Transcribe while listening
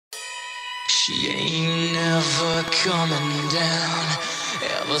She ain't never coming down.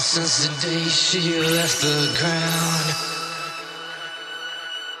 Ever since the day she left the ground.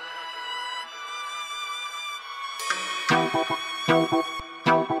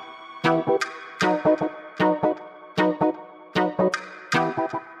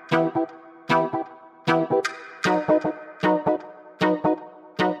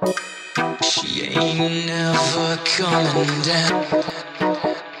 She ain't never coming down.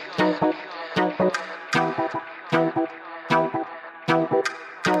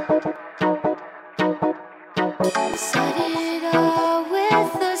 Said it all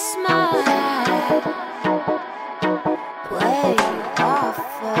with a smile. Way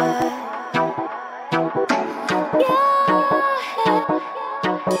offer.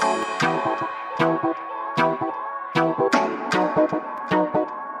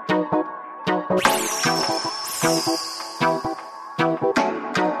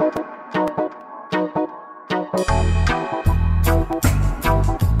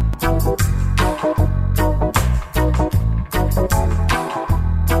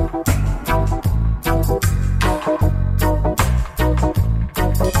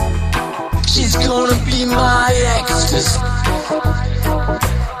 She's gonna be my ecstasy.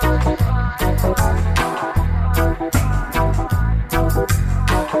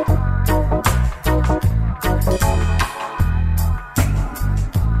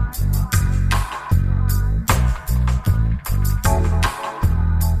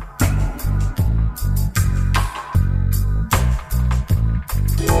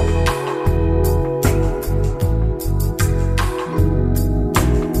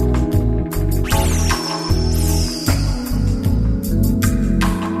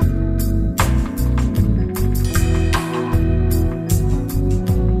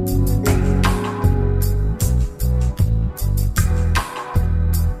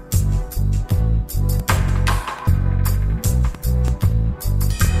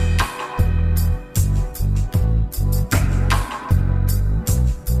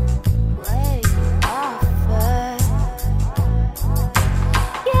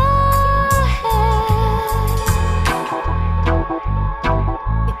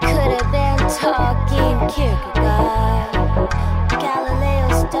 Kierkegaard,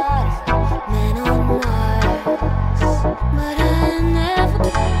 Galileo's daughter, man on Mars, but I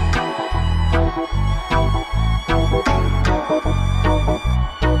never.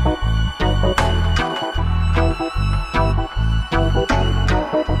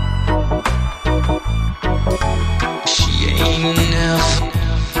 She ain't never.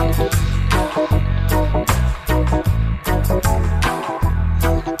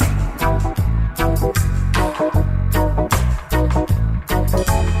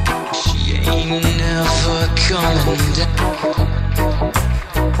 Never coming down.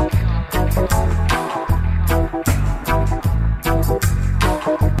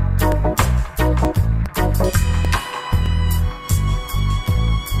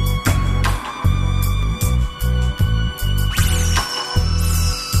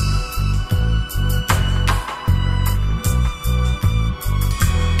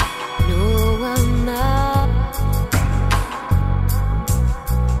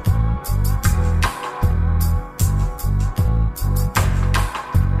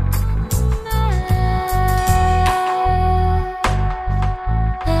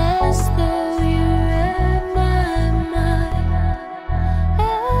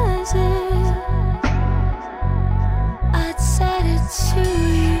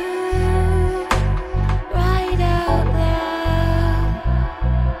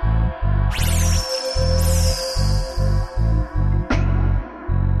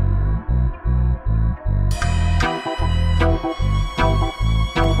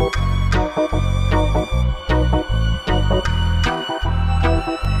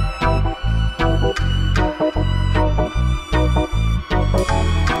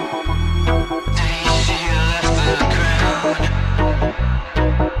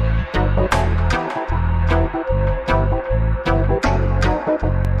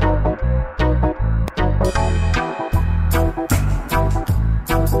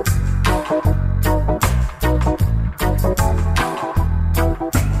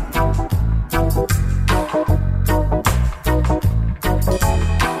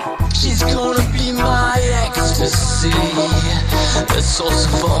 She's gonna be my ecstasy, the source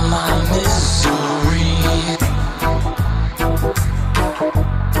of all my misery.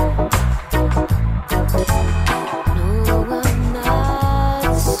 No, I'm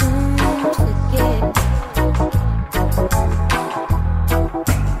not soon to forget.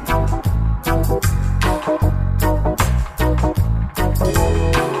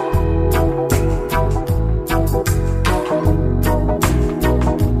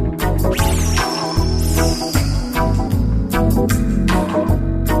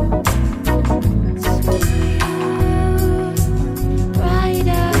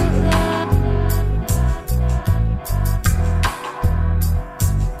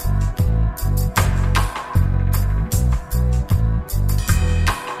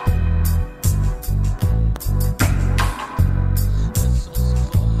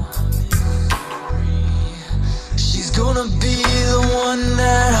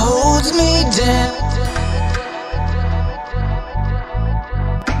 dead